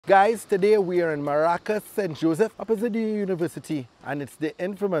Guys, today we are in Maracas, St. Joseph, opposite the university, and it's the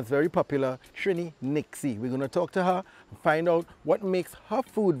infamous, very popular Trini Nicksy. We're going to talk to her and find out what makes her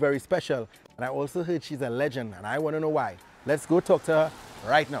food very special. And I also heard she's a legend, and I want to know why. Let's go talk to her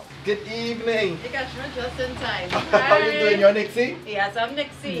right now. Good evening. You got me just in time. How you doing? You're Nicksy? Yes, I'm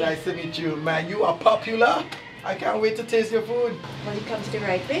Nicksy. Nice to meet you. Man, you are popular. I can't wait to taste your food. Well, you come to the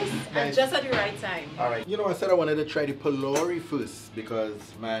right place and just at the right time. Alright, you know, I said I wanted to try the Pholourie first because,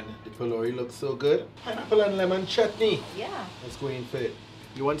 man, the Pholourie looks so good. Pineapple and lemon chutney. Yeah. Let's go in for it.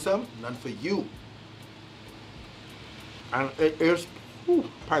 You want some? None for you. And it is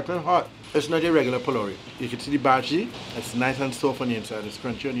piping hot. It's not a regular Pholourie. You can see the bhaji. It's nice and soft on the inside. It's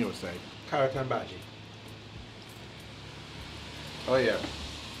crunchy on the outside. Carrot and bhaji. Oh yeah.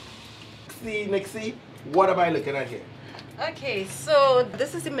 See, Nicksy, what am I looking at here? Okay, so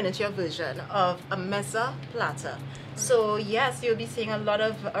this is the miniature version of a mezza platter. So yes, you'll be seeing a lot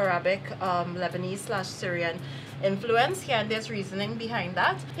of Arabic, Lebanese/Syrian influence here, and there's reasoning behind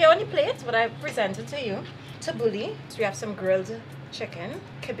that. Here on the plate, what I presented to you, tabbouleh. So we have some grilled chicken,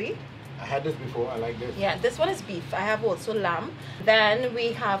 kibbeh. I had this before, I like this. Yeah, this one is beef. I have also lamb. Then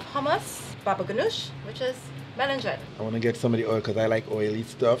we have hummus, baba ganoush, which is melangen. I want to get some of the oil because I like oily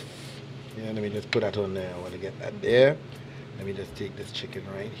stuff. Yeah, let me just put that on there. I want to get that there. Let me just take this chicken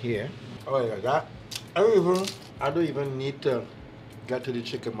right here. Oh yeah, that. I don't even need to get to the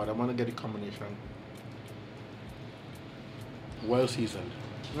chicken, but I want to get the combination well seasoned.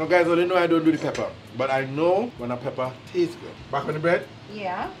 You know, guys, I didn't know I don't do the pepper, but I know when a pepper tastes good. Back on the bread?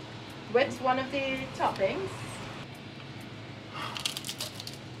 Yeah, with one of the toppings.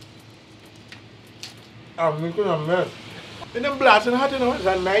 I'm making a mess. And then blasting hot, you know, it's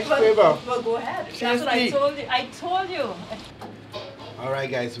a nice flavor. Well, go ahead. That's what I told you. I told you. All right,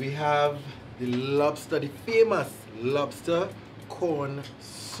 guys, we have the lobster, the famous lobster corn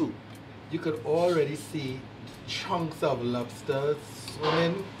soup. You could already see chunks of lobster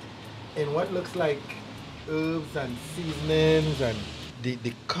swimming in what looks like herbs and seasonings, and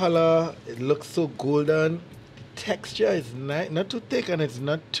the color, it looks so golden. The texture is not too thick and it's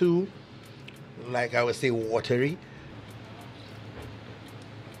not too, like I would say, watery.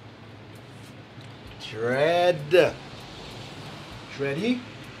 Shreddy.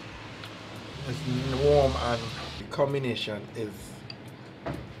 It's warm, and the combination is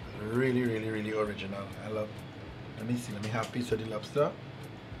really, really, really original. I love it. Let me see, let me have a piece of the lobster.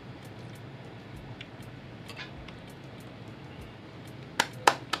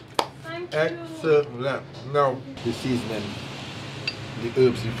 Thank you. Excellent. Now, the seasoning, the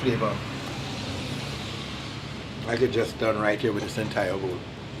herbs, the flavor. I could just done right here with this entire bowl.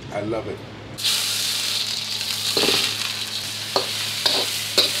 I love it.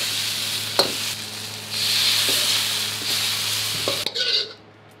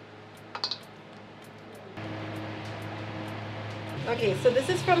 Okay, so this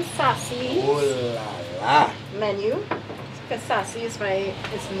is from Sassy's Oh la la. menu. Because Sassy is me.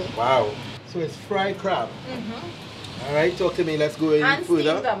 Wow. So it's fried crab. All right, talk to me. Let's go in And further.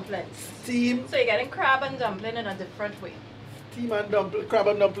 steamed dumplings. Steam. So you're getting crab and dumpling in a different way. Steam and dumpling, crab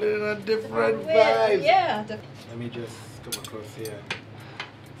and dumpling in a different vibe. Yeah. Let me just come across here.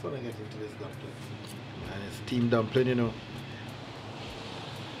 So I get into this dumpling. And it's steamed dumpling, you know.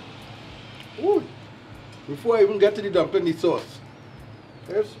 Ooh. Before I even get to the dumpling, the sauce.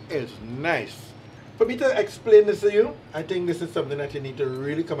 This is nice. For me to explain this to you, I think this is something that you need to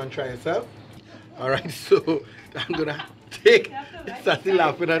really come and try yourself. Alright, so I'm gonna take, Sassy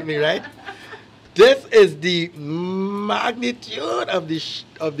laughing at me, right? This is the magnitude of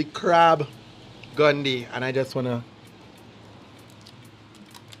the crab gundi, and I just wanna.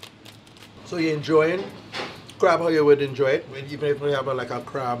 So you're enjoying crab how you would enjoy it, even if you have like a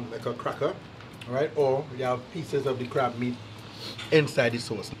crab, like a cracker, right? Or you have pieces of the crab meat inside the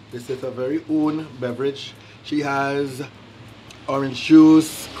sauce. This is a very own beverage. She has orange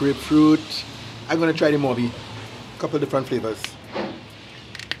juice, grapefruit. I'm gonna try the Moby. A couple of different flavors.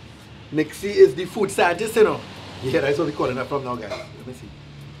 Nicksy is the food scientist, you know. Yeah, that's what we're calling her from now, guys. Let me see.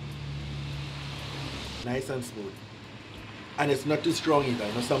 Nice and smooth. And it's not too strong either.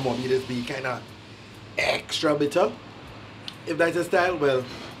 You know, some Moby just be kind of extra bitter. If that's a style, well,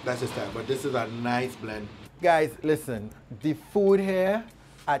 that's a style. But this is a nice blend. Guys, listen, the food here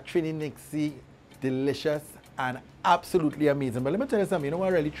at Trini Nicksy, delicious and absolutely amazing. But let me tell you something, you know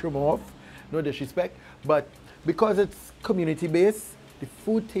what really threw me off? No disrespect, but because it's community-based, the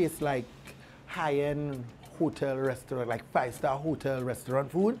food tastes like high-end hotel restaurant, like five-star hotel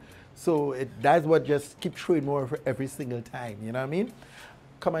restaurant food. So that's what just keep throwing more for every single time, you know what I mean?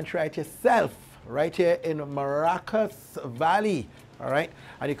 Come and try it yourself right here in Maracas Valley. All right,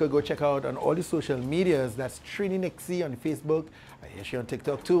 and you could go check out on all the social medias. That's Trini Nicksy on Facebook. I hear she on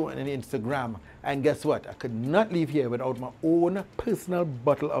TikTok too, and on Instagram. And guess what? I could not leave here without my own personal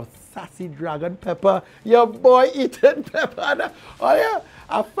bottle of sassy dragon pepper. Your boy eating pepper. Oh yeah,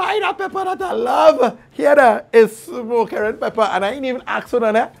 I find a pepper that I love. Here is smoked red pepper, and I ain't even asked for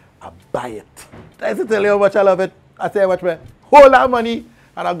it. I buy it. That's to tell you how much I love it. I tell you what, man, hold that money,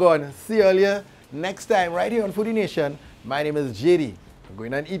 and I'm going. See you earlier next time right here on Foodie Nation. My name is Jadee. I'm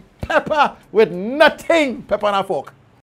going to eat pepper with nothing. Pepper on a fork.